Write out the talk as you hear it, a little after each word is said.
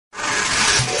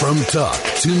From talk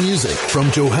to music, from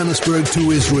Johannesburg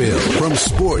to Israel, from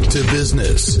sport to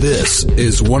business. This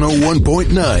is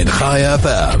 101.9 Chai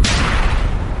FM.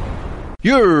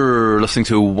 You're listening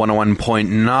to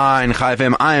 101.9 Chai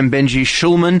FM. I am Benji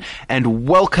Shulman, and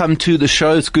welcome to the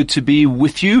show. It's good to be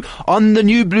with you on the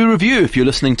New Blue Review. If you're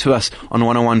listening to us on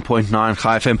 101.9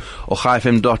 Chai FM or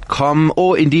chaifm.com,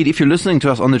 or indeed if you're listening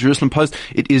to us on the Jerusalem Post,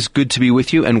 it is good to be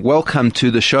with you, and welcome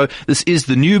to the show. This is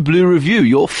the New Blue Review,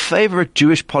 your favorite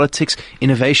Jewish politics,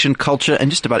 innovation, culture, and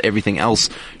just about everything else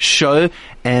show.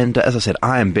 And as I said,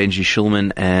 I am Benji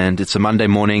Shulman, and it's a Monday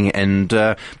morning, and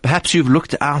perhaps you've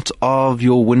looked out of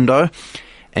your window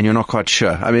and you're not quite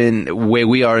sure. I mean, where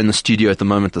we are in the studio at the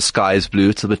moment, the sky is blue,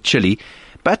 it's a bit chilly,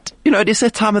 but you know, it is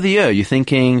that time of the year. You're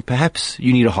thinking perhaps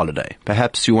you need a holiday.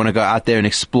 Perhaps you want to go out there and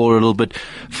explore a little bit,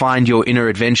 find your inner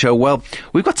adventure. Well,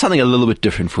 we've got something a little bit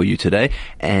different for you today,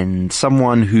 and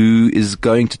someone who is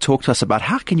going to talk to us about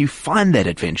how can you find that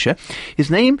adventure.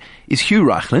 His name is Hugh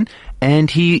Raichlin,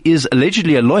 and he is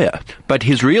allegedly a lawyer, but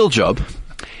his real job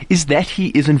is that he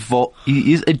is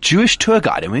a Jewish tour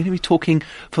guide. And we're going to be talking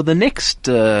for the next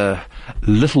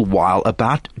little while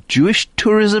about Jewish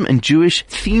tourism and Jewish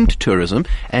themed tourism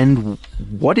and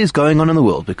what is going on in the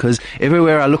world. Because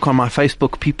everywhere I look on my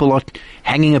Facebook, people are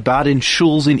hanging about in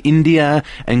shuls in India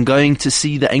and going to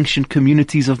see the ancient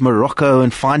communities of Morocco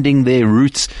and finding their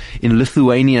roots in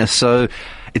Lithuania. So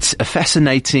it's a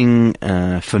fascinating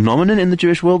phenomenon in the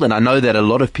Jewish world, and I know that a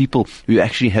lot of people who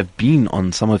actually have been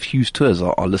on some of Hugh's tours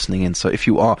are listening in. So if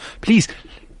you are, please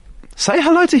say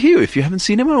hello to Hugh. If you haven't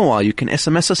seen him in a while, you can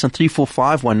SMS us on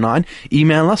 34519,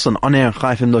 email us on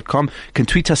onair@chaifm.com, can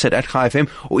tweet us at @chaifm,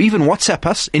 or even WhatsApp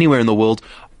us anywhere in the world,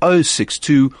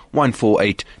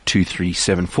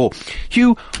 062-148-2374.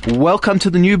 Hugh, welcome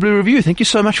to the New Blue Review. Thank you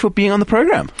so much for being on the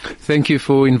program. Thank you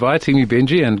for inviting me,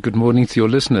 Benji, and good morning to your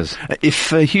listeners.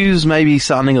 If Hugh's maybe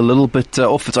sounding a little bit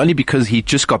off, it's only because he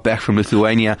just got back from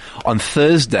Lithuania on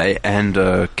Thursday and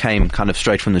came kind of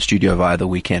straight from the studio via the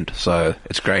weekend. So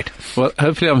it's great. Well,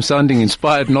 hopefully I'm sounding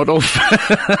inspired, not off.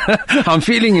 I'm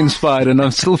feeling inspired, and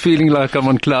I'm still feeling like I'm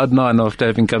on cloud nine after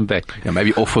having come back. Yeah,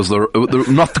 maybe off was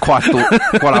not quite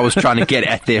what I was trying to get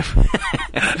at there.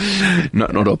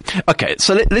 Not all. Okay,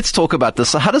 so let's talk about this.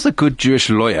 So how does a good Jewish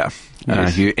lawyer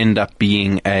who end up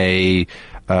being a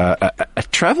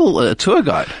tour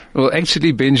guide? Well,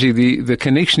 actually, Benji, the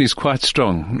connection is quite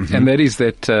strong, and that is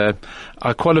that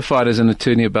I qualified as an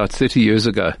attorney about 30 years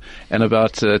ago, and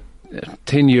about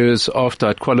 10 years after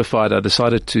I'd qualified, I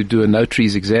decided to do a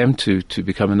notary's exam to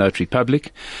become a notary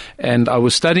public. And I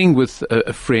was studying with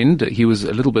a friend. He was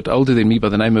a little bit older than me, by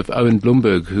the name of Owen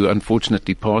Bloomberg, who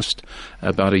unfortunately passed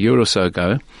about a year or so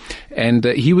ago. And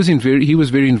he was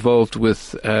very involved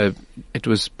with, I think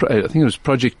it was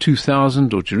Project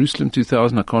 2000 or Jerusalem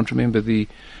 2000. I can't remember the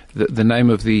name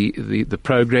of the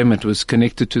program. It was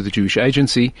connected to the Jewish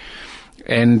Agency.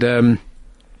 And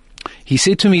he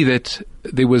said to me that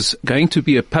there was going to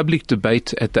be a public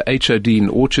debate at the HOD in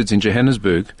Orchards in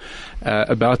Johannesburg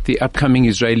about the upcoming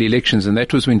Israeli elections, and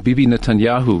that was when Bibi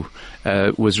Netanyahu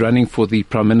was running for the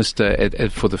Prime Minister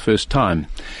for the first time.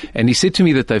 And he said to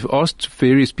me that they've asked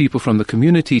various people from the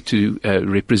community to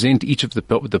represent each of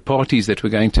the parties that were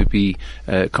going to be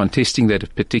contesting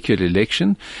that particular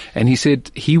election. And he said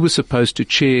he was supposed to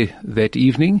chair that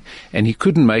evening, and he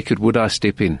couldn't make it. Would I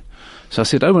step in? So I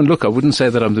said, Owen, look, I wouldn't say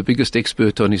that I'm the biggest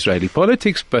expert on Israeli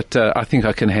politics, but I think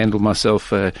I can handle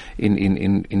myself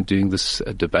in doing this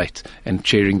debate and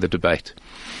chairing the debate.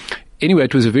 Anyway,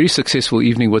 it was a very successful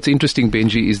evening. What's interesting,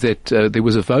 Benji, is that there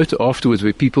was a vote afterwards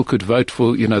where people could vote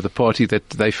for, the party that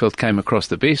they felt came across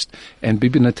the best. And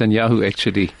Bibi Netanyahu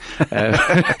actually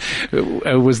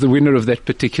was the winner of that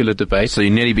particular debate. So you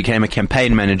nearly became a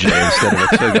campaign manager instead of a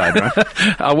tour guide, right?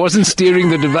 I wasn't steering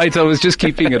the debate. I was just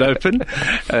keeping it open,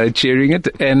 chairing it.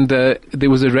 And there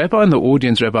was a rabbi in the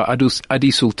audience, Rabbi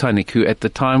Adi Sultanik, who at the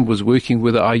time was working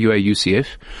with the IUA-UCF.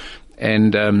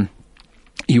 And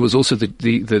he was also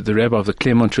the rabbi of the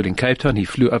Claremont Trill in Cape Town. He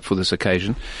flew up for this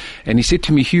occasion. And he said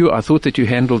to me, Hugh, I thought that you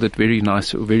handled it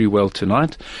very well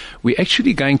tonight. We're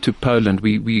actually going to Poland.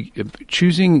 We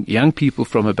choosing young people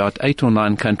from about 8 or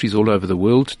 9 countries all over the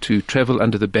world to travel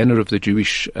under the banner of the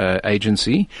Jewish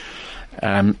Agency.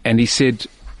 And he said,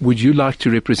 would you like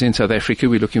to represent South Africa?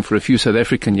 We're looking for a few South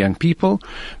African young people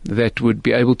that would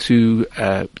be able to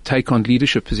take on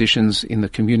leadership positions in the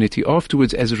community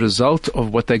afterwards as a result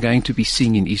of what they're going to be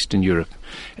seeing in Eastern Europe.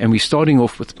 And we're starting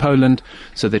off with Poland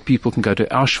so that people can go to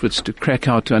Auschwitz, to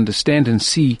Krakow, to understand and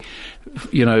see,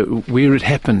 where it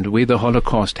happened, where the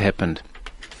Holocaust happened.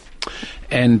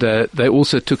 And they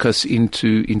also took us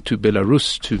into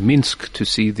Belarus, to Minsk, to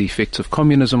see the effects of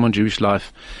communism on Jewish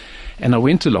life. And I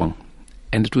went along,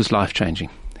 and it was life-changing.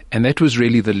 And that was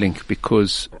really the link,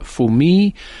 because for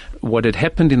me, what had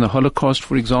happened in the Holocaust,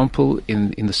 for example,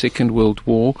 in the Second World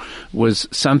War, was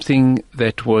something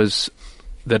that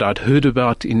I'd heard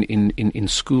about in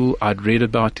school, I'd read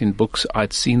about in books,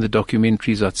 I'd seen the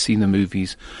documentaries, I'd seen the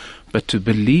movies. But to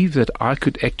believe that I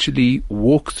could actually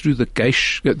walk through the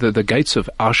gates of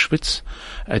Auschwitz,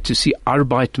 to see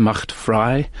Arbeit macht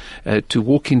frei, to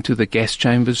walk into the gas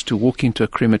chambers, to walk into a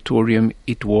crematorium,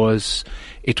 it was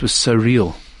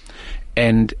surreal.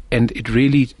 And it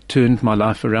really turned my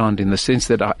life around, in the sense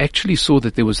that I actually saw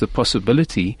that there was the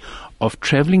possibility of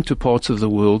traveling to parts of the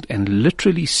world and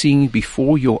literally seeing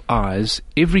before your eyes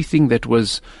everything that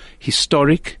was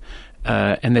historic,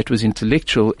 and that was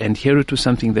intellectual, and here it was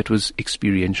something that was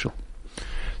experiential.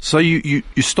 So you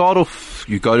start off,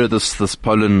 you go to this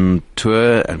Poland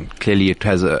tour, and clearly it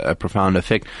has a profound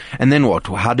effect. And then what?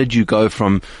 How did you go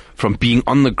from being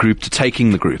on the group to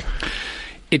taking the group?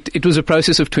 It was a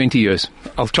process of 20 years.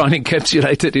 I'll try and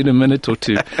encapsulate it in a minute or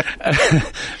two.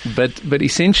 But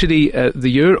essentially, the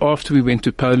year after we went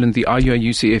to Poland, the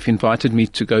IUIUCF invited me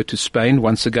to go to Spain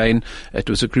once again. It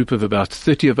was a group of about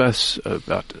 30 of us,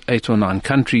 about 8 or 9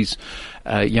 countries,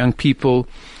 young people.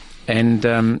 And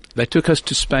they took us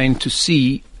to Spain to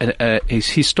see a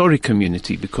historic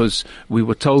community, because we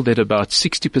were told that about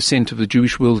 60% of the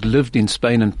Jewish world lived in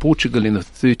Spain and Portugal in the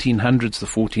 1300s, the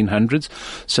 1400s,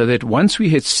 so that once we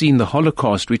had seen the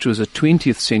Holocaust, which was a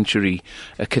 20th century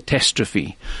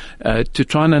catastrophe, to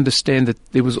try and understand that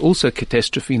there was also a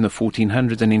catastrophe in the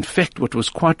 1400s. And in fact, what was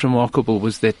quite remarkable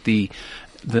was that the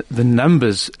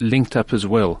numbers linked up as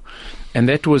well. And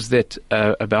that was that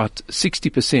about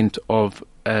 60% of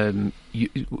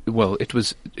it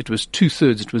was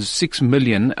 2/3. It was 6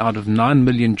 million out of 9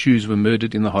 million Jews were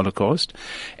murdered in the Holocaust,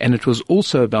 and it was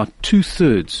also about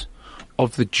 2/3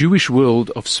 of the Jewish world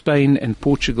of Spain and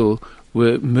Portugal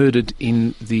were murdered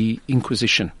in the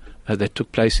Inquisition that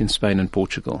took place in Spain and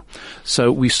Portugal.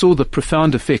 So we saw the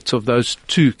profound effects of those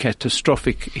two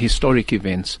catastrophic historic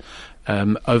events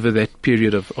over that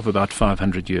period of about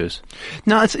 500 years.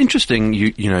 Now, it's interesting.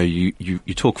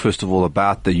 You talk first of all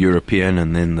about the European,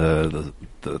 and then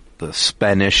the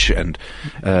Spanish, and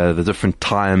the different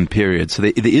time periods. So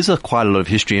there is quite a lot of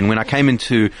history. And when I came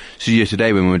into studio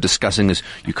today, when we were discussing this,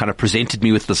 you kind of presented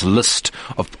me with this list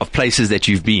of places that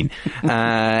you've been,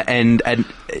 and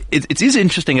it is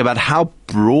interesting about how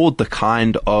broad the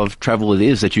kind of travel it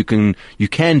is that you can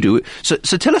do. So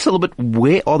tell us a little bit,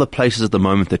 where are the places at the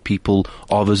moment that people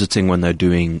are visiting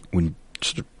when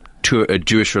sort of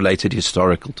Jewish-related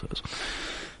historical tours?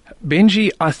 Benji,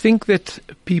 I think that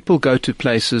people go to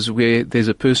places where there's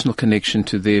a personal connection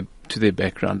to their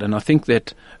background, and I think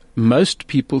that most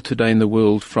people today in the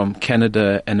world, from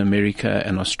Canada and America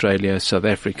and Australia, South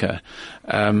Africa,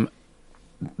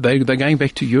 they're going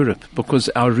back to Europe, because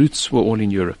our roots were all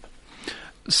in Europe.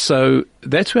 So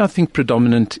that's where I think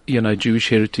predominant, Jewish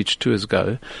heritage tours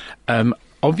go.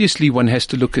 Obviously, one has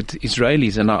to look at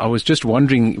Israelis, and I was just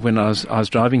wondering when I was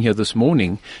driving here this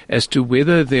morning as to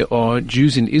whether there are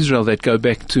Jews in Israel that go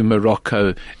back to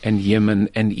Morocco and Yemen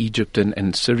and Egypt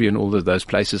and Syria and all of those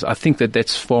places. I think that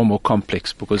that's far more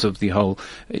complex because of the whole,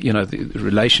 the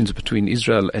relations between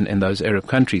Israel and those Arab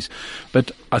countries. But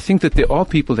I think that there are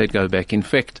people that go back. In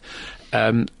fact,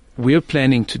 we're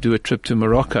planning to do a trip to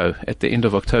Morocco at the end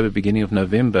of October, beginning of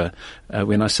November.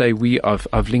 When I say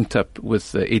I've linked up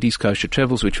with Eddie's Kosher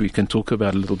Travels, which we can talk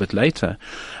about a little bit later.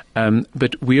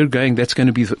 But that's going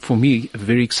to be, for me,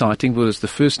 very exciting, because it's the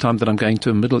first time that I'm going to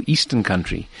a Middle Eastern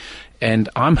country. And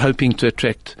I'm hoping to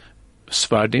attract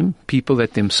Sfardim, people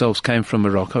that themselves came from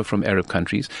Morocco, from Arab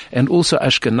countries, and also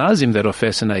Ashkenazim that are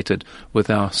fascinated with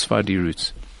our Sephardi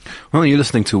roots. Well, you're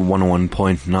listening to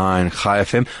 101.9 Chai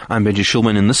FM. I'm Benji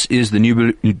Shulman, and this is the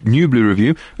New Blue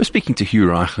Review. We're speaking to Hugh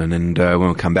Raichlin, and when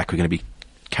we come back, we're going to be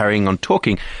carrying on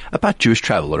talking about Jewish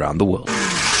travel around the world.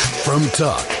 From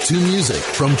talk to music,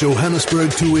 from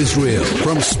Johannesburg to Israel,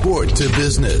 from sport to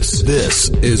business, this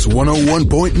is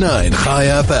 101.9 Chai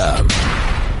FM.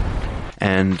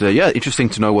 And interesting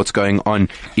to know what's going on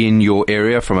in your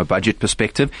area from a budget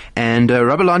perspective. And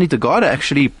Rabbi Lani Degada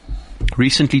actually,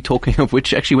 recently, talking of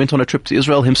which, actually went on a trip to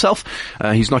Israel himself.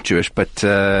 He's not Jewish, but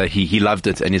he loved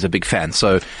it and is a big fan.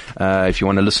 So if you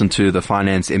want to listen to the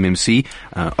Finance MMC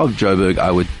of Joburg,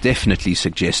 I would definitely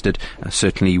suggest it.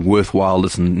 Certainly worthwhile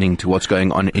listening to what's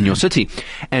going on in your city.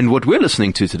 And what we're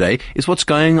listening to today is what's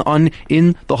going on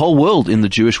in the whole world, in the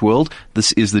Jewish world.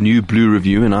 This is the New Blue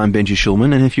Review, and I'm Benji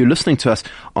Shulman. And if you're listening to us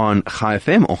on Chai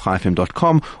FM or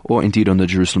chaifm.com, or indeed on the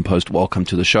Jerusalem Post, welcome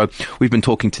to the show. We've been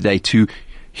talking today to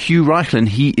Hugh Raichlin.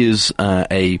 He is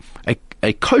a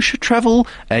a kosher travel,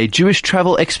 a Jewish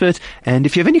travel expert. And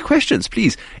if you have any questions,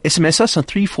 please SMS us on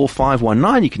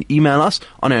 34519. You can email us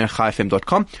on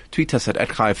chai.fm.com, tweet us at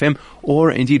ChaiFM,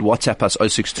 or indeed WhatsApp us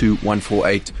 062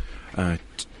 148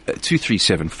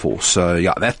 2374. So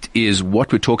yeah, that is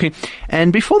what we're talking.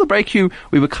 And before the break, Hugh,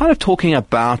 we were kind of talking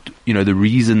about, the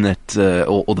reason that,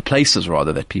 or the places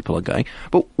rather, that people are going.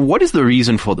 But what is the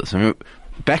reason for this? I mean,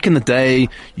 back in the day,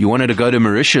 you wanted to go to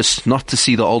Mauritius not to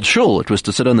see the old shul. It was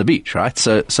to sit on the beach, right?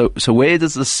 So where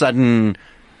does the sudden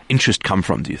interest come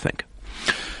from, do you think?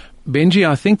 Benji,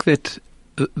 I think that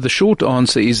the short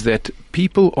answer is that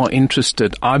people are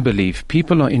interested, I believe,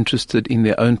 people are interested in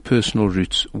their own personal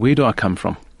roots. Where do I come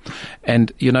from?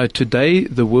 And, today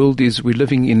we're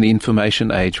living in the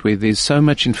information age where there's so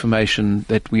much information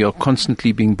that we are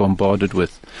constantly being bombarded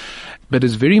with. But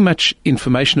it's very much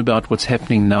information about what's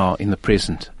happening now in the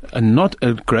present. And not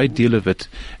a great deal of it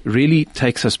really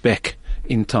takes us back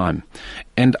in time.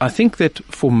 And I think that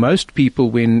for most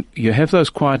people, when you have those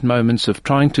quiet moments of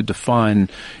trying to define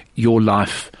your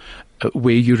life,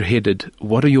 where you're headed,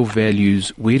 what are your values,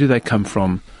 where do they come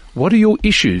from, what are your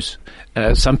issues?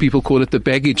 Some people call it the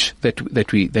baggage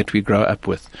that we grow up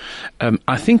with.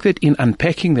 I think that in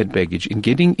unpacking that baggage, in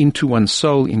getting into one's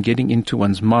soul, in getting into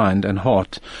one's mind and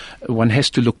heart, one has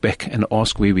to look back and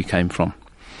ask where we came from.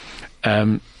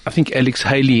 I think Alex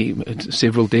Haley,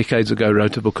 several decades ago,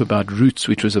 wrote a book about roots,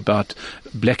 which was about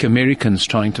black Americans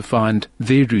trying to find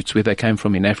their roots, where they came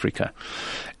from in Africa.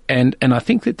 And I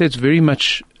think that that's very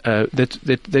much,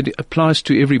 that applies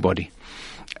to everybody.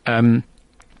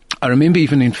 I remember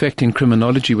even, in fact, in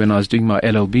criminology when I was doing my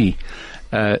LLB,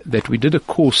 that we did a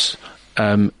course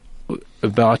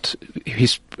about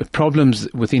his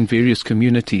problems within various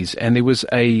communities, and there was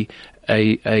a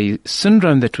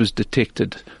syndrome that was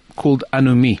detected called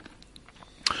anomie,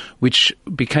 which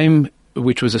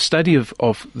was a study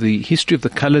of the history of the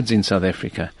coloureds in South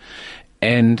Africa.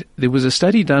 And there was a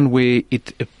study done where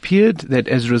it appeared that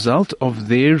as a result of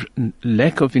their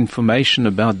lack of information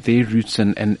about their roots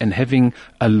and having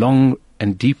a long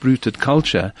and deep-rooted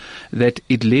culture, that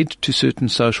it led to certain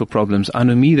social problems.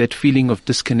 Anomie, that feeling of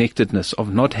disconnectedness,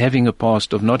 of not having a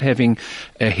past, of not having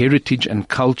a heritage and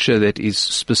culture that is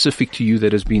specific to you,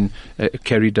 that has been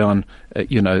carried down,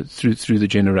 through the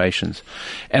generations.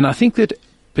 And I think that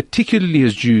particularly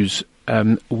as Jews,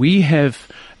 we have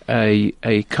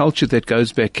a culture that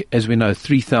goes back, as we know,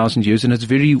 3,000 years, and it's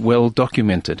very well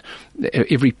documented.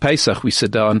 Every Pesach we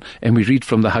sit down and we read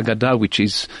from the Haggadah, which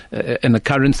is an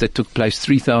occurrence that took place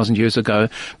 3,000 years ago,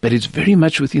 but it's very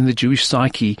much within the Jewish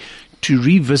psyche to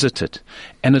revisit it.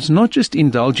 And it's not just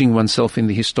indulging oneself in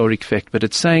the historic fact, but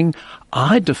it's saying,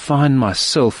 I define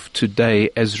myself today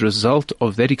as a result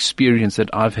of that experience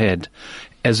that I've had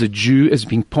as a Jew, as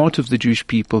being part of the Jewish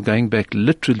people, going back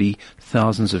literally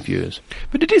thousands of years.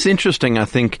 But it is interesting, I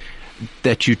think,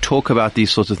 that you talk about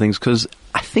these sorts of things, because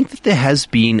I think that there has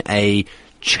been a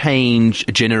change,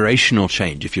 a generational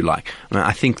change, if you like.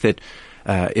 I think that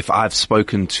if I've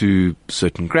spoken to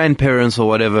certain grandparents or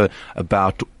whatever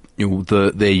about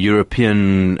their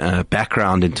European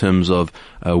background in terms of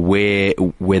where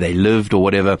they lived or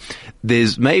whatever,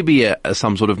 there's maybe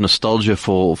some sort of nostalgia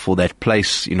for that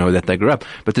place, that they grew up.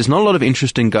 But there's not a lot of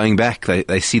interest in going back.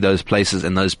 They see those places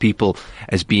and those people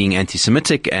as being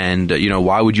anti-Semitic, and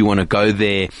why would you want to go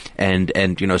there and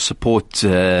support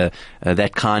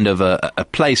that kind of a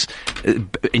place?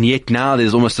 And yet now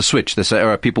there's almost a switch. They say, all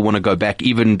right, people want to go back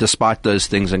even despite those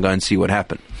things and go and see what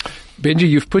happened. Benji,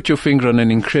 you've put your finger on an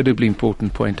incredibly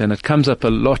important point, and it comes up a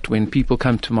lot when people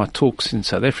come to my talks in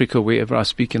South Africa, wherever I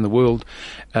speak in the world,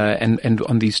 and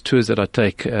on these tours that I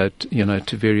take,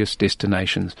 to various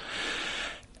destinations.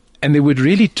 And there were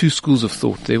really two schools of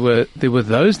thought. There were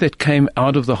those that came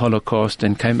out of the Holocaust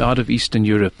and came out of Eastern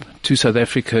Europe to South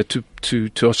Africa,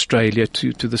 to Australia,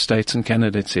 to the States and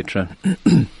Canada, etc.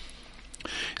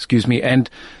 Excuse me. And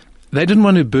they didn't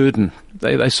want to burden,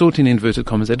 they saw it in inverted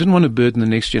commas, they didn't want to burden the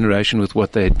next generation with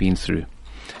what they had been through.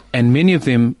 And many of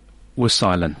them were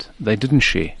silent. They didn't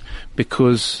share,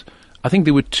 because I think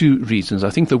there were two reasons. I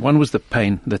think the one was the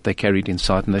pain that they carried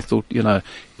inside, and they thought,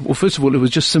 first of all, it was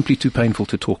just simply too painful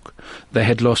to talk. They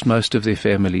had lost most of their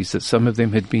families, that some of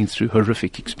them had been through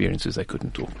horrific experiences, they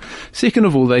couldn't talk. Second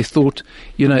of all, they thought,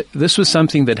 this was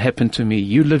something that happened to me.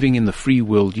 You living in the free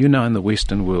world, you now in the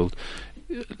Western world.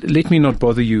 Let me not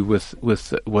bother you with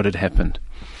what had happened.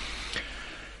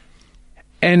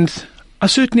 And I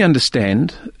certainly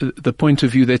understand the point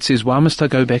of view that says, why must I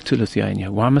go back to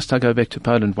Lithuania? Why must I go back to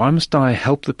Poland? Why must I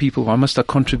help the people? Why must I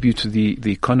contribute to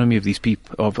the economy of these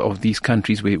people, of these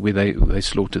countries where they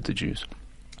slaughtered the Jews?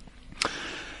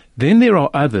 Then there are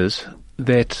others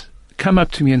that come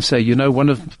up to me and say, one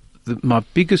of my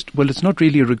biggest, well, it's not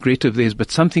really a regret of theirs,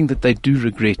 but something that they do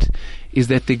regret is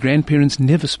that their grandparents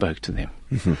never spoke to them.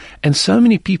 Mm-hmm. And so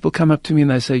many people come up to me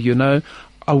and they say,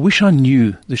 I wish I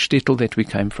knew the shtetl that we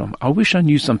came from. I wish I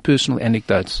knew some personal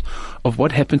anecdotes of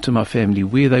what happened to my family,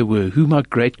 where they were, who my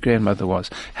great-grandmother was,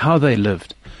 how they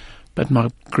lived. But my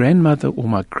grandmother or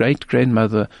my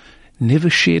great-grandmother never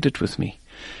shared it with me.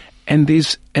 And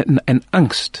there's an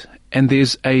angst, and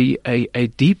there's a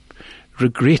deep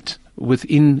regret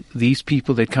within these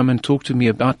people that come and talk to me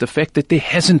about the fact that there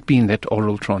hasn't been that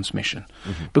oral transmission.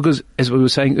 Mm-hmm. Because, as we were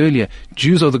saying earlier,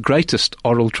 Jews are the greatest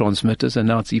oral transmitters, and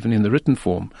now it's even in the written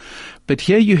form. But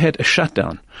here you had a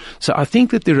shutdown. So I think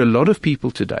that there are a lot of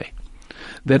people today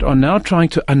that are now trying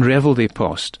to unravel their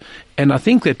past. And I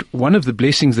think that one of the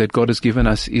blessings that God has given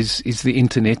us is the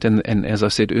internet and as I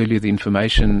said earlier, the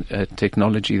information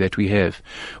technology that we have,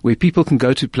 where people can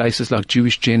go to places like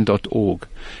jewishgen.org,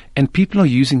 and people are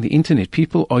using the internet.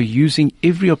 People are using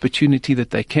every opportunity that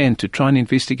they can to try and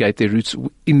investigate their roots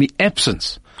in the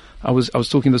absence. I was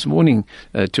talking this morning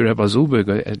to Rabbi Zulberg,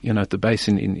 at the base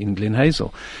in Glen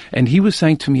Hazel, and he was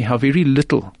saying to me how very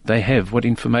little they have, what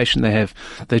information they have.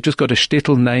 They've just got a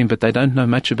shtetl name, but they don't know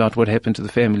much about what happened to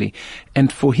the family.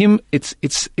 And for him, it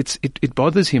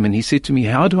bothers him. And he said to me,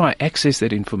 how do I access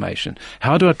that information?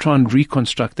 How do I try and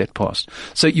reconstruct that past?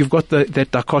 So you've got that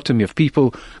dichotomy of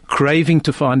people craving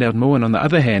to find out more, and on the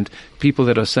other hand, people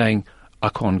that are saying, I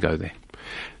can't go there.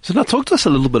 So now talk to us a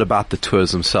little bit about the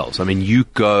tours themselves. I mean,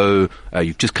 you've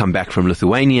just come back from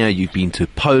Lithuania, you've been to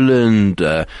Poland,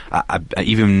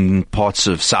 even parts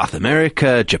of South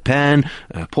America, Japan,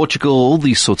 Portugal, all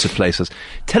these sorts of places.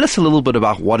 Tell us a little bit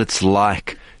about what it's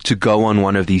like to go on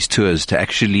one of these tours, to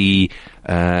actually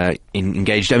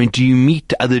engage. I mean, do you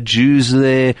meet other Jews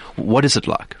there? What is it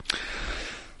like?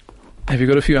 Have you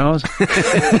got a few hours?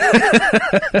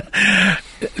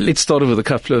 Let's start with a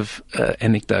couple of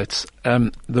anecdotes.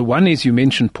 The one is, you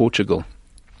mentioned Portugal.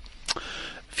 A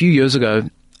few years ago,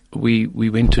 we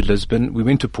went to Lisbon. We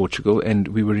went to Portugal, and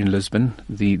we were in Lisbon,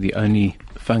 the only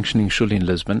functioning shul in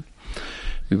Lisbon.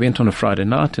 We went on a Friday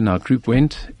night, and our group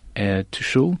went to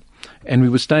shul, and we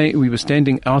were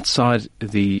standing outside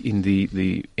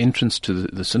the entrance to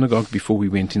the synagogue before we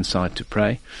went inside to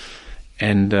pray,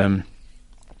 and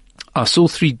I saw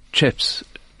three chaps,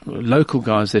 local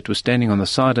guys, that were standing on the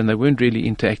side, and they weren't really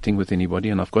interacting with anybody,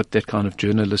 and I've got that kind of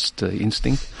journalist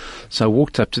instinct. So I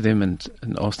walked up to them and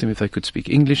asked them if they could speak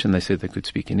English, and they said they could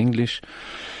speak in English.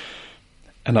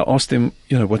 And I asked them,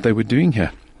 what they were doing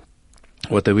here,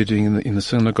 what they were doing in the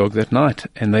synagogue that night.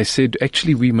 And they said,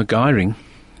 actually, we're migrating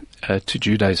to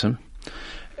Judaism,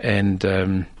 and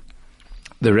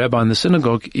the rabbi in the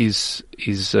synagogue is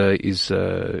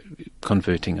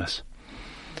converting us.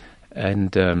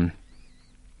 And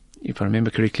if I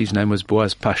remember correctly, his name was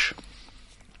Boaz Pash.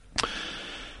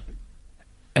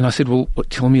 And I said, well,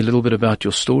 tell me a little bit about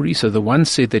your story. So the one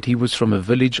said that he was from a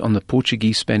village on the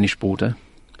Portuguese-Spanish border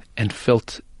and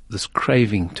felt this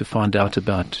craving to find out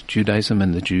about Judaism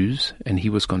and the Jews, and he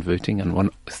was converting. And one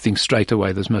thinks straight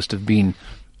away, this must have been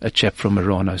a chap from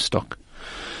Marano stock.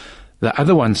 The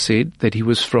other one said that he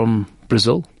was from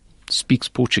Brazil, speaks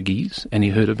Portuguese, and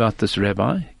he heard about this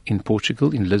rabbi in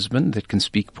Portugal, in Lisbon, that can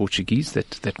speak Portuguese,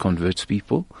 that converts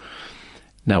people.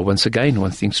 Now, once again, one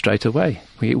thinks straight away,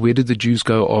 where did the Jews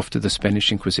go after the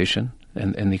Spanish Inquisition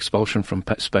and the expulsion from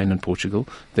Spain and Portugal?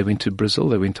 They went to Brazil,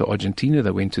 they went to Argentina, they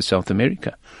went to South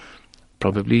America.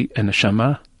 Probably a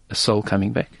neshama, a soul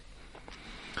coming back.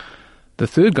 The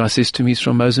third guy says to me, he's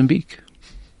from Mozambique.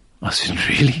 I said,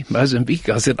 really? Mozambique?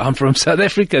 I said, I'm from South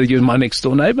Africa. You're my next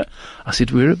door neighbor. I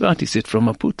said, where about? He said, from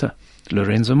Maputo,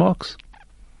 Lorenzo Marx.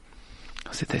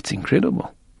 I said, that's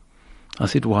incredible. I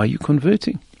said, why are you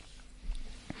converting?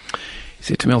 He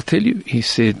said to me, I'll tell you. He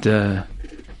said,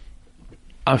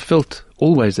 I felt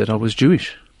always that I was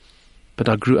Jewish, but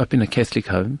I grew up in a Catholic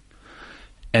home,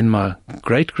 and my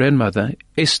great-grandmother,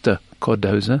 Esther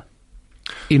Cardoza,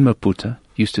 in Maputo,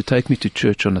 used to take me to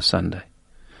church on a Sunday.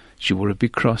 She wore a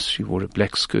big cross, she wore a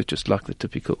black skirt, just like the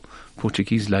typical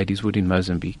Portuguese ladies would in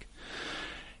Mozambique.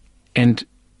 And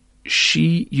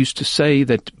she used to say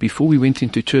that before we went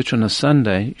into church on a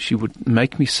Sunday, she would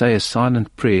make me say a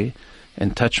silent prayer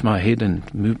and touch my head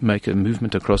and make a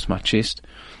movement across my chest.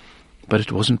 But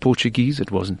it wasn't Portuguese, it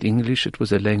wasn't English, it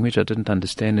was a language I didn't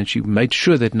understand, and she made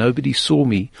sure that nobody saw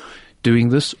me doing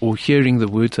this or hearing the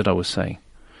words that I was saying.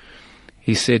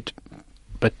 He said,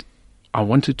 but I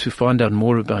wanted to find out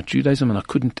more about Judaism, and I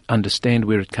couldn't understand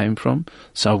where it came from,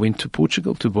 so I went to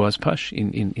Portugal, to Boaz Pash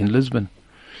in Lisbon.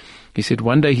 He said,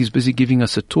 one day he's busy giving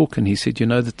us a talk, and he said, you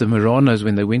know that the Maranos,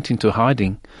 when they went into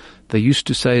hiding, they used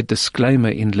to say a disclaimer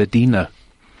in Ladino.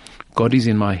 God is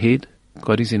in my head,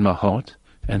 God is in my heart.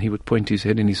 And he would point his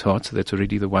head in his heart, so that's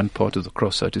already the one part of the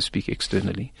cross, so to speak,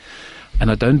 externally. And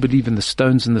I don't believe in the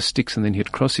stones and the sticks, and then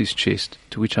he'd cross his chest,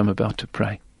 to which I'm about to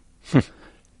pray.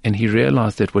 And he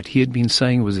realized that what he had been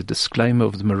saying was a disclaimer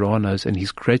of the Maranos, and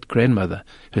his great-grandmother,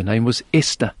 her name was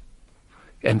Esther.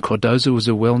 And Cardozo was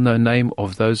a well-known name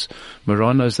of those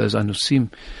Maranos, those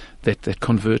Anusim, that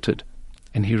converted.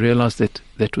 And he realized that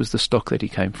that was the stock that he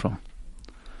came from.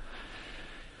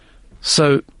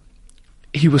 So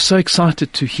he was so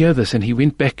excited to hear this, and he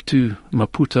went back to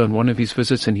Maputo on one of his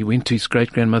visits, and he went to his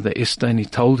great-grandmother Esther, and he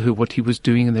told her what he was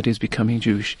doing and that he was becoming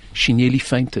Jewish. She nearly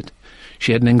fainted.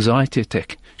 She had an anxiety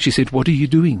attack. She said, what are you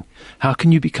doing? How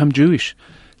can you become Jewish?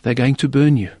 They're going to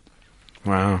burn you.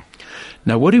 Wow.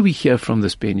 Now, what do we hear from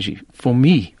this, Benji? For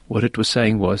me, what it was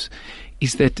saying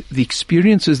is that the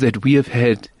experiences that we have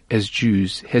had as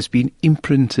Jews has been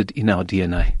imprinted in our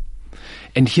DNA.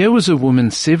 And here was a woman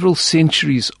several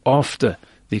centuries after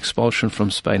the expulsion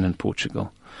from Spain and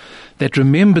Portugal that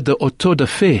remembered the auto de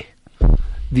fe,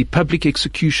 the public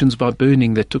executions by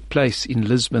burning that took place in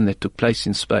Lisbon, that took place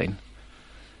in Spain.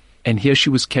 And here she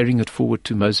was carrying it forward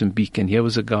to Mozambique, and here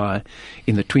was a guy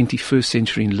in the 21st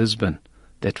century in Lisbon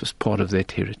that was part of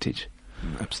that heritage.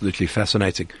 Absolutely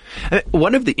fascinating.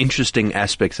 One of the interesting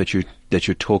aspects that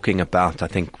you're talking about, I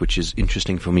think, which is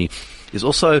interesting for me, is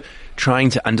also trying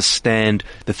to understand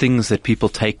the things that people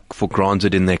take for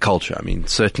granted in their culture. I mean,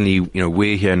 certainly,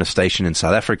 we're here in a station in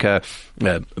South Africa.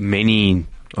 Many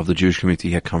of the Jewish community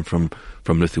here come from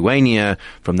Lithuania,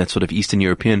 from that sort of Eastern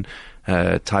European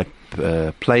type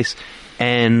place.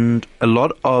 And a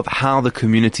lot of how the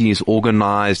community is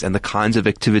organized and the kinds of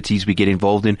activities we get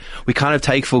involved in, we kind of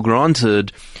take for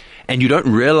granted, and you don't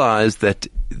realize that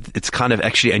it's kind of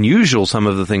actually unusual. Some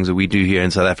of the things that we do here in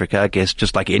South Africa, I guess,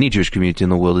 just like any Jewish community in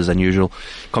the world, is unusual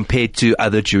compared to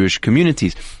other Jewish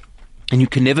communities. And you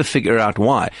can never figure out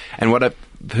why. And what I've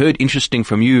heard interesting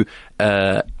from you,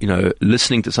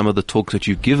 listening to some of the talks that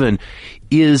you've given,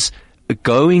 is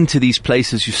going to these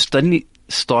places, you suddenly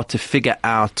start to figure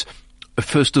out,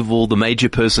 first of all, the major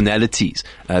personalities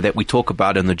that we talk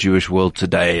about in the Jewish world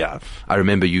today. I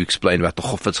remember you explained about the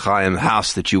Chofetz Chaim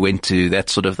house that you went to, that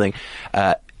sort of thing,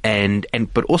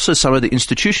 but also some of the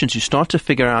institutions. You start to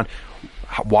figure out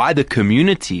why the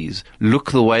communities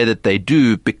look the way that they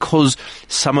do, because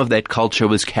some of that culture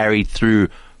was carried through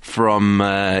from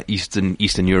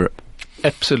Eastern Europe.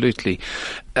 Absolutely.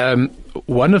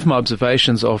 One of my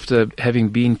observations after having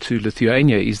been to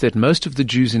Lithuania is that most of the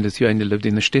Jews in Lithuania lived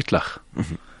in the Shtetlach.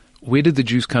 Mm-hmm. Where did the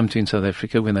Jews come to in South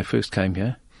Africa when they first came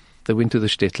here? They went to the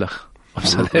Shtetlach of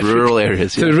South Africa. Rural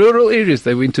areas. Yeah. The rural areas.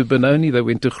 They went to Benoni, they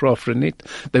went to Graafrenet,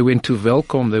 they went to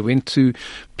Welkom, they went to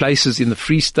places in the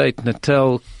Free State,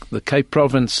 Natal, the Cape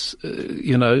Province,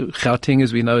 Gauteng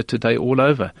as we know it today, all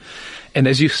over. And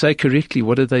as you say correctly,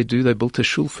 what did they do? They built a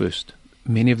shul first.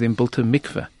 Many of them built a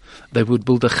mikveh. They would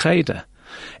build a cheder.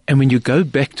 And when you go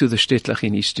back to the Shtetlach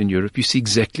in Eastern Europe, you see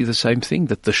exactly the same thing,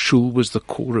 that the shul was the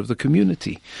core of the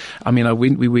community. I mean,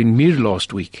 we were in Mir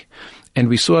last week, and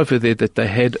we saw over there that they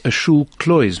had a shul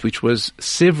klois, which was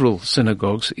several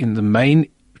synagogues in the main,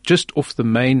 just off the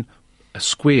main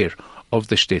square of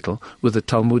the shtetl, with the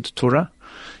Talmud Torah.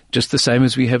 Just the same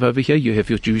as we have over here. You have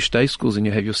your Jewish day schools and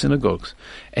you have your synagogues.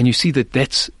 And you see that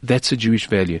that's a Jewish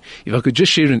value. If I could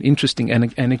just share an interesting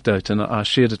anecdote, and I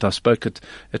shared it, I spoke at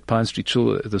Pine Street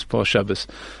Shul this past Shabbos,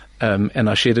 and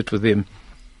I shared it with them.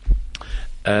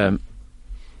 And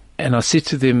I said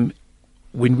to them,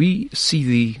 when we see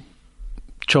the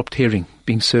chopped herring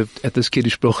being served at this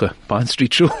Kiddush Brocha, Pine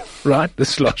Street Shul, right,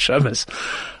 this last Shabbos,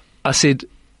 I said,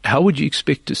 how would you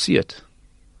expect to see it?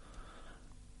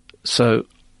 So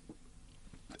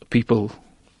people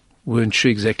weren't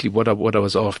sure exactly what I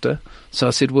was after. So I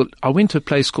said, well, I went to a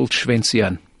place called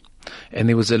Schwenzian, and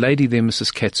there was a lady there,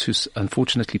 Mrs. Katz, who's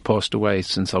unfortunately passed away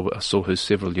since I saw her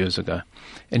several years ago.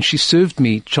 And she served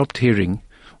me chopped herring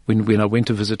when I went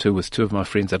to visit her with two of my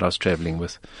friends that I was traveling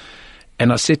with.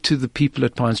 And I said to the people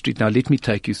at Pine Street, now let me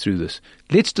take you through this.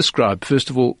 Let's describe, first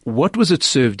of all, what was it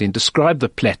served in? Describe the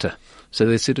platter. So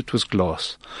they said it was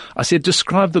glass. I said,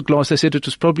 describe the glass. They said it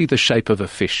was probably the shape of a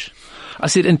fish. I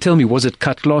said, and tell me, was it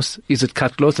cut glass? Is it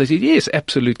cut glass? They said, yes,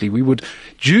 absolutely.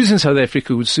 Jews in South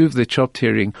Africa would serve their chopped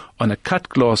herring on a cut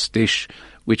glass dish,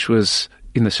 which was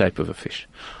in the shape of a fish.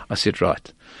 I said,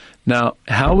 right. Now,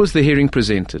 how was the herring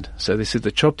presented? So they said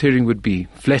the chopped herring would be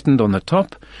flattened on the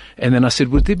top. And then I said,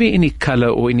 would there be any color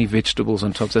or any vegetables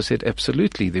on top? So I said,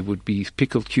 absolutely. There would be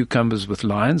pickled cucumbers with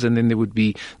lions, and then there would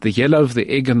be the yellow of the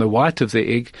egg and the white of the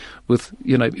egg with,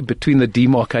 between the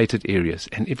demarcated areas.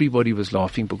 And everybody was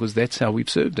laughing because that's how we've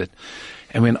served it.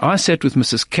 And when I sat with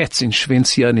Mrs. Katz in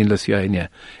Schwensian in Lithuania,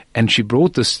 and she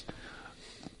brought this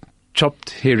chopped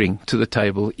herring to the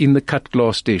table in the cut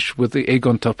glass dish with the egg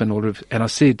on top and all of, and I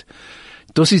said,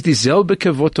 "Das is dieselbe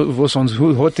was ons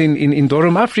hot in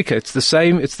Dorum Afrika. It's the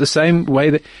same way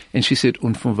that." And she said,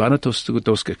 "Und von wann hast du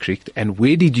das gekriegt? And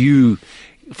where did you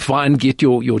get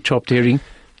your chopped herring?"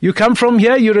 You come from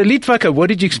here, you're a Litvaker. What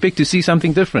did you expect to see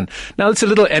something different? Now, it's a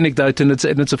little anecdote, and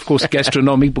it's of course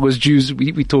gastronomic, because Jews,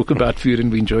 we talk about food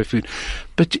and we enjoy food.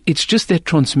 But it's just that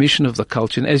transmission of the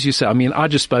culture. And as you say, I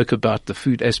just spoke about the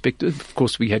food aspect. Of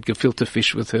course, we had gefilte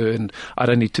fish with her, and I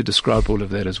don't need to describe all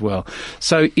of that as well.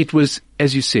 So it was,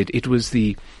 as you said, it was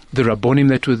the Rabbonim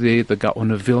that were there, the Gaon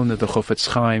of Vilna, the Chofetz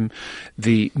Chaim,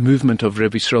 the movement of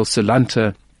Rebbe Yisrael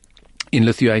Salanta in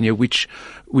Lithuania, which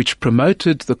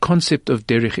promoted the concept of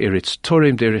Derech Eretz,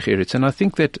 Torem Derech Eretz. And I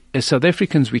think that as South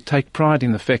Africans, we take pride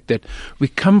in the fact that we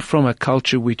come from a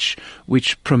culture which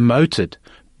promoted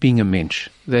being a mensch.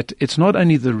 That it's not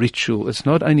only the ritual, it's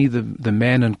not only the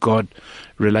man and God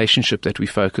relationship that we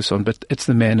focus on, but it's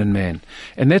the man and man.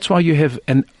 And that's why you have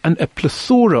a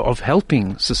plethora of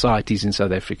helping societies in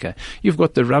South Africa. You've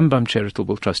got the Rambam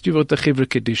Charitable Trust, you've got the Chevra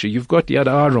Kedisha, you've got Yad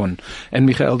Aaron and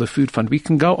Michael the Food Fund. We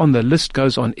can go on, the list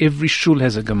goes on. Every shul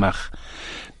has a gemach.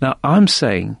 Now, I'm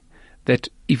saying that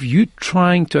if you're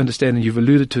trying to understand, and you've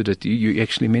alluded to it, you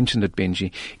actually mentioned it,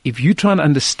 Benji, if you try and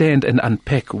understand and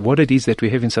unpack what it is that we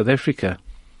have in South Africa,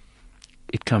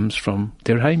 it comes from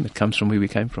Derheim, it comes from where we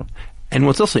came from. And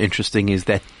what's also interesting is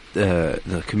that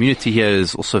the community here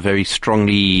is also very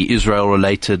strongly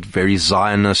Israel-related, very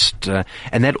Zionist,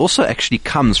 and that also actually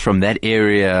comes from that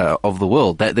area of the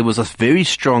world. That there was a very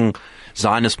strong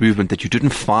Zionist movement that you didn't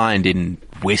find in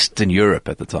Western Europe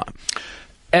at the time.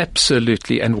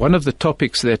 Absolutely, and one of the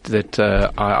topics that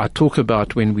I talk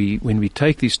about when we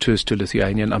take these tours to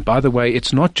Lithuania, and by the way,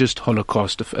 it's not just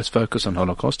Holocaust, as focus on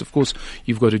Holocaust. Of course,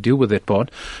 you've got to deal with that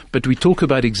part, but we talk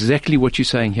about exactly what you're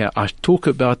saying here. I talk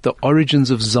about the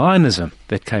origins of Zionism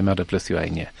that came out of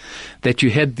Lithuania, that you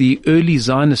had the early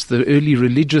Zionists, the early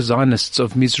religious Zionists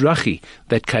of Mizrahi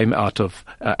that came out of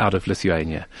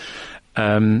Lithuania.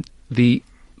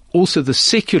 Also the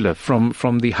secular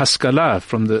from the Haskalah,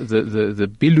 from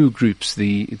the Bilu groups,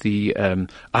 the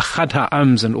Achad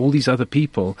Ha'ams and all these other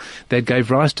people that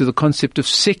gave rise to the concept of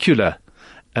secular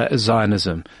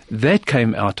Zionism. That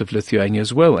came out of Lithuania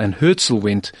as well. And Herzl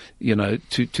went,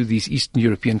 to these Eastern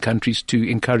European countries to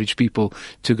encourage people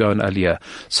to go on Aliyah.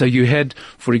 So you had,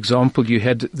 for example,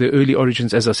 the early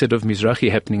origins, as I said, of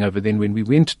Mizrahi happening over then. When we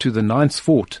went to the 9th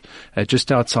fort,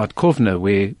 just outside Kovna,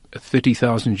 where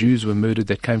 30,000 Jews were murdered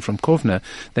that came from Kovna,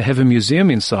 they have a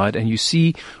museum inside, and you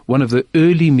see one of the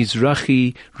early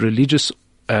Mizrahi religious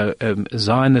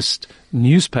Zionist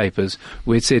newspapers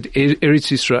where it said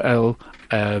Eretz Yisrael,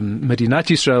 Medinat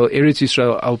Yisrael, Eretz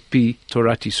Yisrael, Al Pi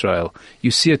Torat Yisrael.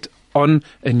 You see it on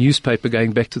a newspaper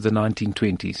going back to the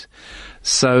 1920s.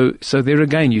 So there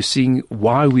again, you're seeing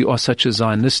why we are such a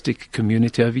Zionistic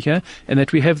community over here, and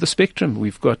that we have the spectrum.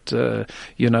 We've got,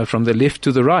 from the left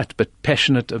to the right, but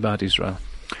passionate about Israel.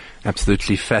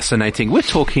 Absolutely fascinating. We're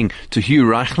talking to Hugh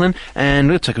Raichlin, and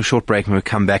we'll take a short break when we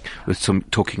come back with some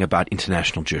talking about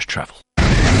international Jewish travel.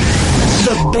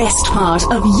 The best part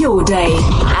of your day.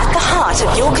 At the heart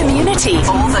of your community.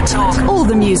 All the talk. All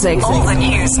the music. All the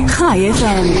news. Chai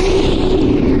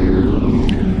FM.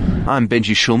 I'm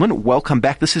Benji Shulman. Welcome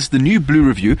back. This is the New Blue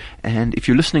Review, and if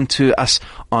you're listening to us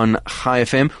on Chai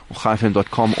FM or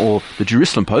chaifm.com or the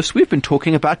Jerusalem Post, we've been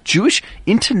talking about Jewish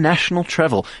international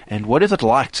travel and what is it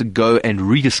like to go and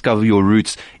rediscover your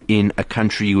roots in a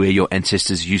country where your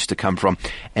ancestors used to come from.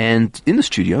 And in the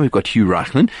studio, we've got Hugh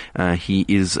Raichlin. He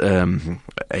is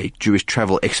a Jewish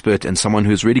travel expert and someone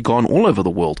who's really gone all over the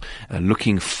world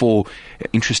looking for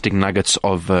interesting nuggets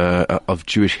of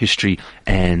Jewish history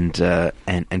and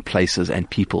places and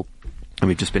people. And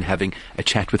we've just been having a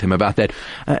chat with him about that.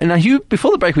 And now, Hugh,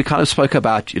 before the break, we kind of spoke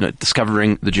about,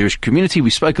 discovering the Jewish community. We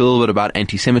spoke a little bit about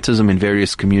anti-Semitism in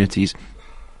various communities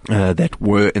that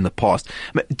were in the past.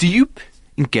 Do you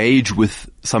engage with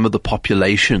some of the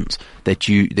populations that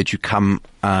you come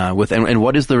with, and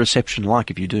what is the reception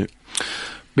like if you do?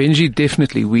 Benji,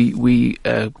 definitely. We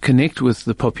connect with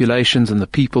the populations and the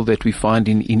people that we find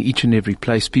in each and every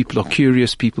place. People are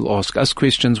curious. People ask us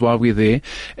questions while we're there.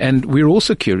 And we're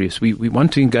also curious. We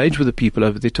want to engage with the people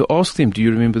over there to ask them, do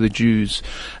you remember the Jews?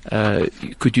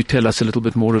 Could you tell us a little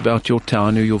bit more about your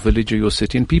town or your village or your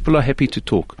city? And people are happy to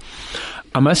talk.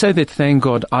 I must say that, thank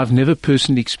God, I've never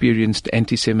personally experienced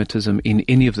anti-Semitism in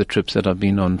any of the trips that I've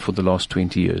been on for the last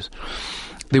 20 years.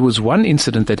 There was one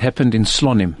incident that happened in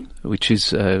Slonim, which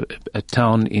is a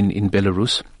town in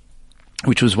Belarus,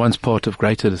 which was once part of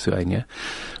Greater Lithuania,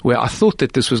 where I thought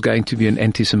that this was going to be an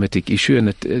anti-Semitic issue, and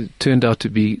it turned out to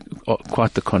be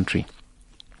quite the contrary.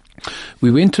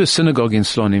 We went to a synagogue in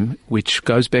Slonim, which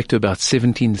goes back to about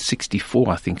 1764,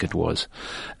 I think it was.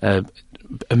 A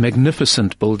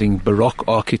magnificent building, Baroque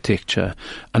architecture,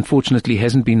 unfortunately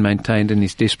hasn't been maintained and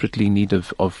is desperately in need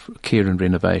of care and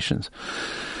renovations.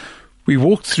 We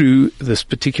walked through this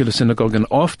particular synagogue, and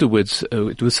afterwards,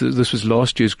 this was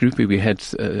last year's group where we had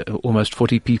almost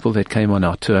 40 people that came on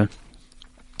our tour.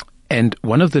 And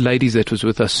one of the ladies that was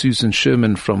with us, Susan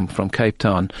Sherman from Cape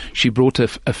Town, she brought a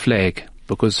flag,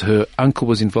 because her uncle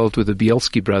was involved with the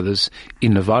Bielski brothers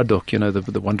in Novardok, you know,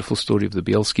 the wonderful story of the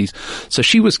Bielskis. So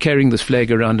she was carrying this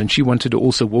flag around, and she wanted to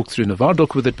also walk through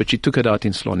Novardok with it, but she took it out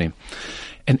in Slonim.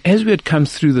 And as we had come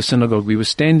through the synagogue, we were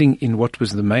standing in what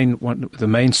was the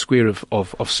main square of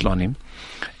Slonim,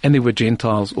 and there were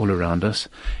Gentiles all around us.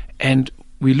 And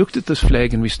we looked at this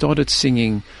flag and we started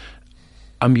singing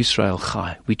Am Yisrael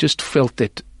Chai. We just felt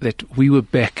that we were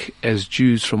back as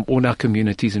Jews from all our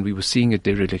communities, and we were seeing a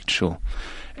derelict shore.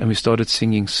 And we started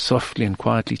singing softly and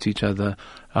quietly to each other,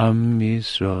 Am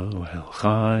Yisrael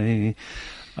Chai.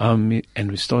 And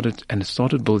it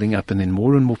started building up, and then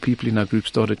more and more people in our group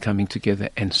started coming together,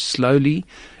 and slowly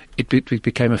it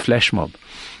became a flash mob.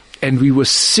 And we were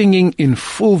singing in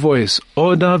full voice,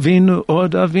 Od Avinu,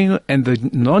 Od Avinu, and the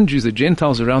non-Jews, the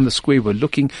Gentiles around the square were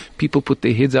looking. People put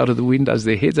their heads out of the windows,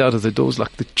 their heads out of the doors,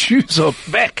 like the Jews are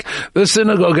back. The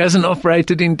synagogue hasn't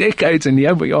operated in decades, and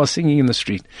here we are singing in the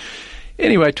street.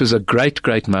 Anyway, it was a great,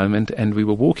 great moment, and we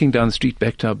were walking down the street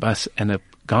back to our bus, and a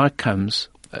guy comes,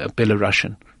 a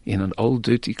Belarusian, in an old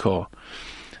dirty car,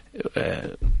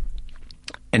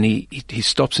 and he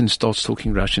stops and starts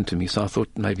talking Russian to me. So I thought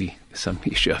maybe some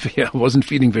issue over here. I wasn't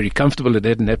feeling very comfortable. It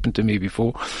hadn't happened to me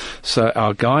before. So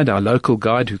our local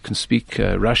guide who can speak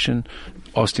Russian,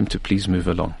 asked him to please move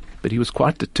along. But he was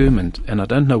quite determined, and I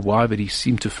don't know why, but he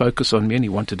seemed to focus on me and he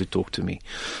wanted to talk to me.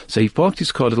 So he parked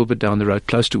his car a little bit down the road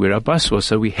close to where our bus was,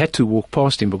 so we had to walk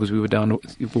past him because we were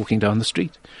walking down the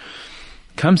street.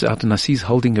 Comes out and I see he's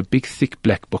holding a big, thick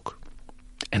black book.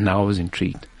 And now I was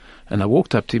intrigued. And I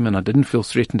walked up to him and I didn't feel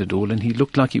threatened at all, and he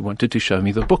looked like he wanted to show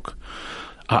me the book.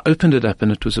 I opened it up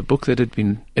and it was a book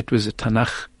it was a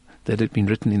Tanakh that had been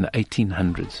written in the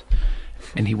 1800s.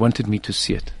 And he wanted me to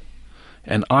see it.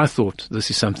 And I thought,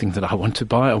 this is something that I want to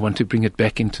buy. I want to bring it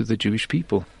back into the Jewish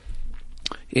people.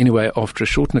 Anyway, after a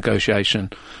short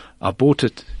negotiation, I bought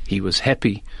it. He was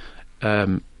happy.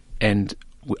 And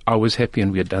I was happy,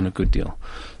 and we had done a good deal.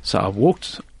 So I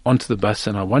walked onto the bus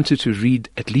and I wanted to read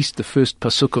at least the first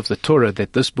pasuk of the Torah,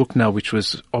 that this book now, which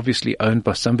was obviously owned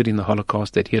by somebody in the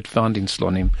Holocaust that he had found in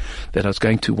Slonim, that I was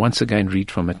going to once again read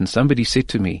from it. And somebody said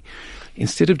to me,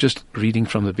 instead of just reading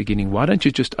from the beginning, why don't you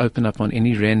just open up on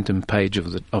any random page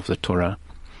of the Torah,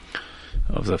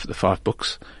 of the 5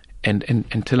 books,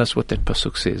 and tell us what that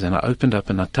pasuk says. And I opened up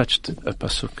and I touched a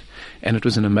pasuk, and it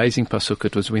was an amazing pasuk.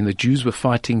 It was when the Jews were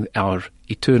fighting our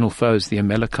eternal foes, the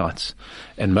Amalekites,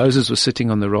 and Moses was sitting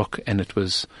on the rock, and it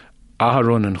was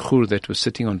Aharon and Hur that were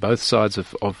sitting on both sides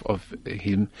of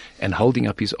him and holding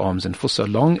up his arms. And for so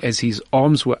long as his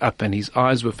arms were up and his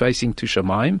eyes were facing to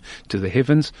Shamayim, to the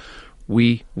heavens,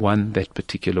 we won that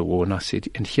particular war. And I said,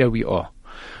 and here we are.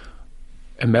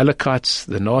 Amalekites,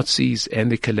 the Nazis,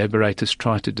 and their collaborators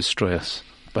tried to destroy us.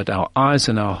 But our eyes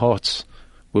and our hearts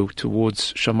were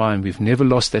towards Shamayim. We've never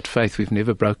lost that faith. We've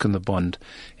never broken the bond.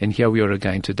 And here we are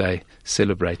again today,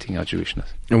 celebrating our Jewishness.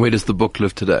 And where does the book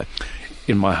live today?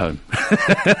 In my home.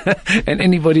 And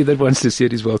anybody that wants to see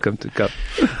it is welcome to come.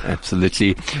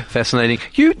 Absolutely. Fascinating.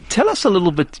 Hugh, tell us a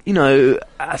little bit,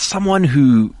 someone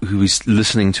who is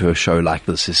listening to a show like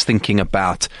this is thinking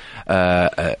about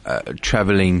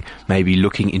traveling, maybe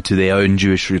looking into their own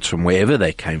Jewish roots from wherever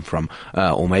they came from,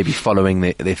 or maybe following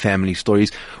their family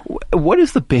stories. What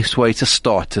is the best way to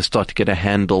start to get a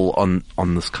handle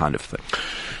on this kind of thing?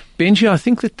 Benji, I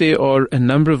think that there are a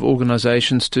number of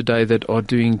organizations today that are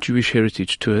doing Jewish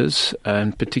heritage tours,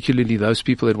 and particularly those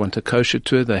people that want a kosher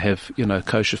tour. They have,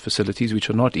 kosher facilities, which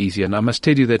are not easy. And I must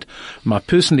tell you that my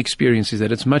personal experience is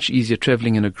that it's much easier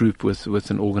traveling in a group with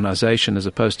an organization as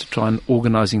opposed to trying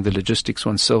organizing the logistics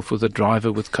oneself with a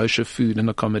driver, with kosher food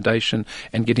and accommodation,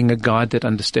 and getting a guide that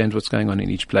understands what's going on in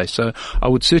each place. So I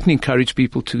would certainly encourage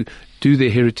people to do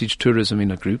their heritage tourism in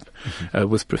a group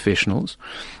with professionals.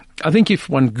 I think if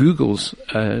one Googles,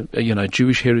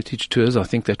 Jewish heritage tours, I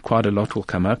think that quite a lot will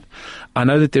come up. I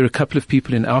know that there are a couple of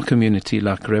people in our community,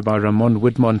 like Rabbi Ramon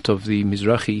Woodmont of the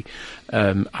Mizrahi.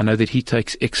 I know that he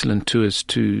takes excellent tours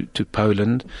to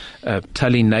Poland.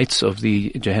 Tali Nates of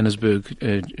the Johannesburg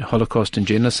Holocaust and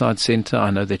Genocide Center. I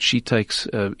know that she takes,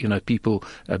 people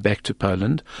back to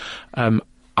Poland.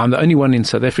 I'm the only one in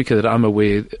South Africa that I'm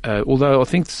aware, although I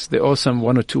think there are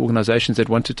one or two organizations that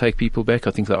want to take people back.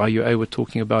 I think the IUA were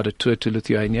talking about a tour to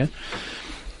Lithuania.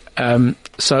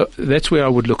 So that's where I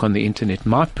would look on the internet.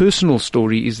 My personal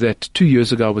story is that 2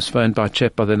 years ago I was phoned by a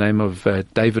chap by the name of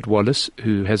David Wallace,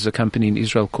 who has a company in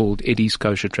Israel called Eddie's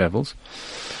Kosher Travels.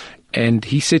 And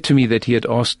he said to me that he had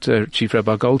asked Chief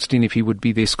Rabbi Goldstein if he would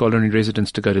be their scholar in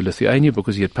residence to go to Lithuania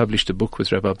because he had published a book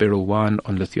with Rabbi Beryl Wein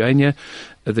on Lithuania.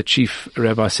 The chief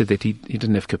rabbi said that he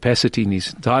didn't have capacity in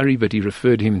his diary, but he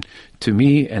referred him to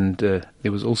me, and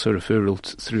there was also a referral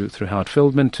through Howard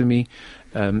Feldman to me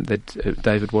that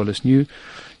David Wallace knew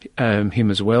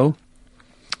him as well.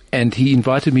 And he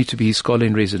invited me to be his scholar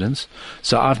in residence.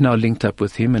 So I've now linked up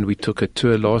with him, and we took a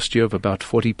tour last year of about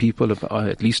 40 people,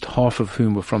 at least half of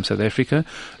whom were from South Africa.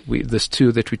 This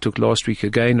tour that we took last week,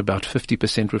 again, about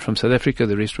 50% were from South Africa.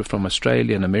 The rest were from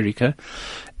Australia and America.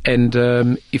 And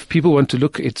if people want to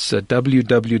look, it's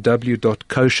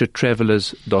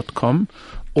www.koshertravelers.com.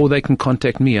 Or they can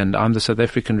contact me, and I'm the South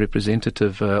African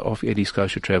representative of Eddie's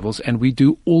Kosher Travels, and we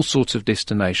do all sorts of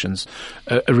destinations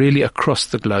really across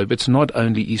the globe. It's not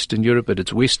only Eastern Europe, but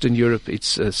it's Western Europe,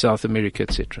 it's South America,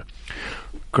 etc.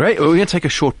 Great. Well, we're going to take a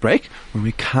short break. When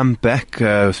we come back,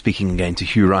 speaking again to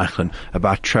Hugh Raichlin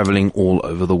about traveling all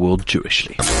over the world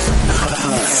Jewishly.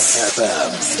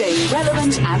 Stay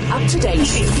relevant and up to date.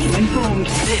 Keep informed.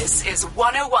 This is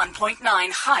 101.9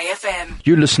 High FM.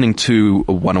 You're listening to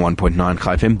 101.9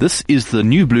 High FM. This is the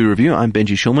New Blue Review. I'm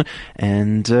Benji Shulman,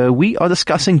 and we are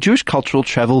discussing Jewish cultural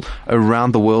travel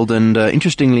around the world. And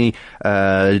interestingly,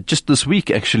 just this week,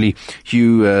 actually,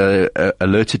 Hugh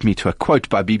alerted me to a quote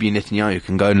by Bibi Netanyahu. You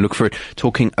can go and look for it,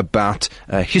 talking about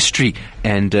history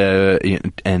and the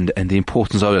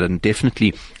importance of it. And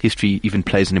definitely, history even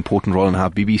plays an important role in how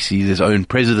Bibi sees his own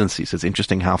presidency. So it's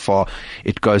interesting how far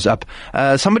it goes up.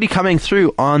 Somebody coming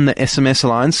through on the SMS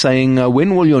line saying,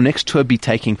 when will your next tour be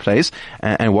taking place,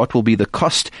 and what will be the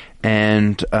cost,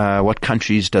 and what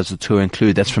countries does the tour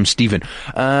include? That's from Stephen.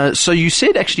 So you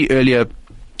said actually earlier,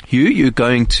 Hugh, you're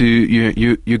going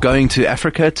to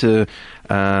Africa, to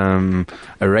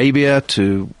Arabia,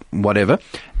 to whatever,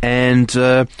 and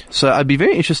so I'd be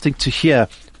very interested to hear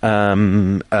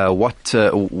what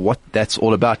that's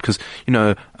all about, because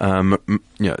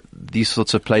these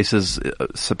sorts of places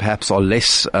perhaps are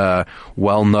less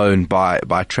well known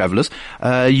by travelers.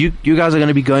 You guys are going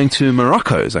to be going to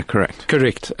Morocco, is that correct?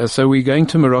 Correct. So we're going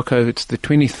to Morocco. It's the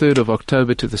 23rd of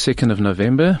October to the 2nd of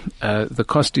November. The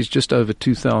cost is just over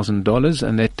 $2,000,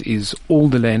 and that is all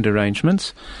the land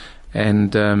arrangements,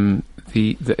 and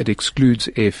it excludes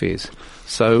airfares.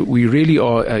 So we really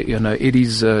are,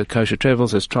 Eddie's Kosher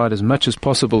Travels has tried as much as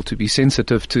possible to be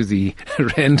sensitive to the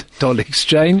rand-dollar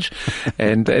exchange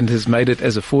and has made it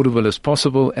as affordable as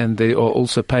possible. And there are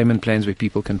also payment plans where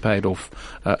people can pay it off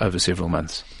over several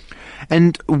months.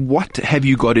 And what have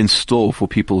you got in store for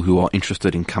people who are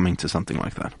interested in coming to something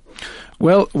like that?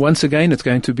 Well, once again, it's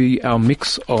going to be our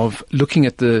mix of looking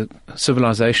at the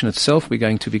civilization itself. We're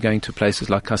going to be going to places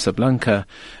like Casablanca,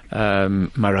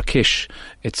 Marrakesh,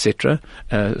 etc.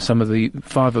 Some of the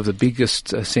 5 of the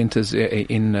biggest centers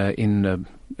in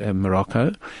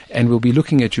Morocco, and we'll be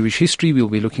looking at Jewish history. We'll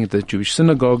be looking at the Jewish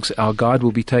synagogues. Our guide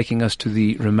will be taking us to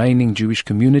the remaining Jewish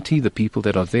community, the people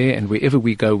that are there, and wherever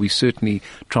we go, we certainly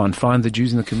try and find the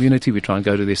Jews in the community. We try and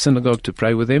go to their synagogue to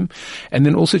pray with them, and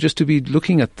then also just to be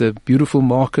looking at the beautiful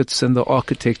markets and the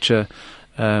architecture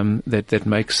that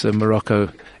makes Morocco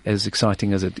as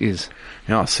exciting as it is.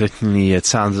 Yeah, certainly it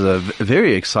sounds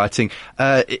very exciting.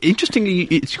 Interestingly,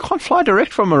 you can't fly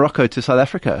direct from Morocco to South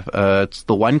Africa. It's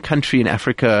the one country in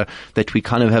Africa that we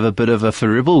kind of have a bit of a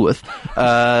throuble with.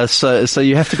 So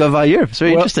you have to go via Europe. It's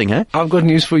very interesting, eh? I've got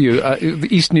news for you.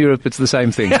 Eastern Europe, it's the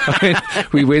same thing.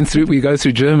 We go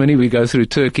through Germany, we go through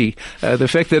Turkey. The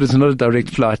fact that it's not a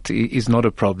direct flight is not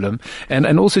a problem.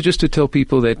 And also just to tell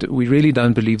people that we really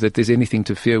don't believe that there's anything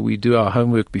to fear. We do our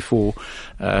homework before.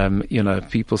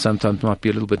 People sometimes might be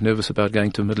a little bit nervous about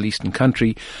going to a Middle Eastern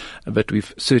country, but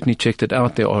we've certainly checked it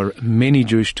out. There are many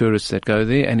Jewish tourists that go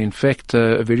there, and in fact,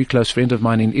 a very close friend of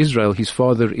mine in Israel, his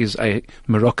father is a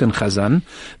Moroccan chazan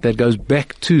that goes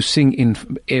back to sing in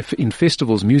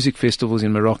festivals, music festivals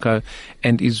in Morocco,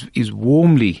 and is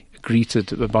warmly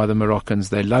greeted by the Moroccans.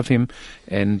 They love him,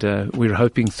 and we're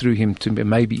hoping through him to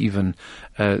maybe even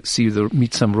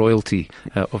meet some royalty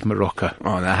of Morocco.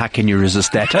 Oh, now how can you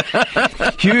resist that?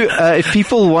 Hugh, if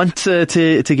people want to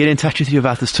get in touch with you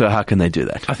about this tour, how can they do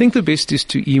that? I think the best is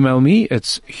to email me.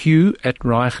 It's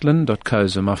hugh@raichlin.co.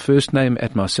 So my first name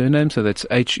at my surname, so that's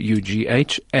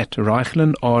HUGH at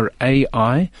Raichlin,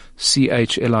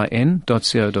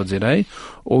 RAICHLIN.co.za.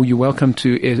 Or you're welcome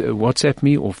to WhatsApp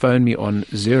me or phone me on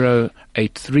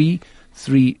 083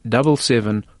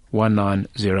 377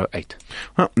 1908.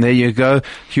 Well, there you go.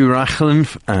 Hugh Raichlin,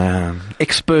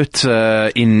 expert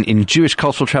in Jewish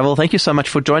cultural travel. Thank you so much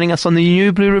for joining us on the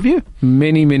New Blue Review.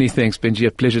 Many, many thanks, Benji.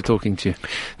 A pleasure talking to you.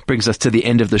 Brings us to the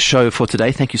end of the show for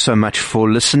today. Thank you so much for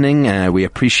listening. We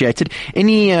appreciate it.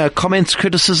 Any comments,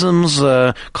 criticisms,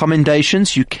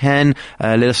 commendations, you can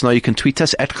let us know. You can tweet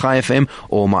us at Chai FM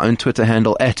or my own Twitter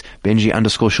handle at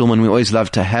Benji_Schulman. We always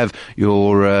love to have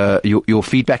your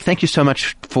feedback. Thank you so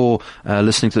much for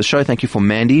listening to the show. Thank you for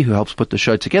Mandy, who helps put the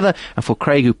show together, and for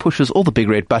Craig, who pushes all the big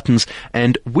red buttons.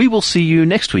 And we will see you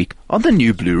next week on the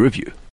New Blue Review.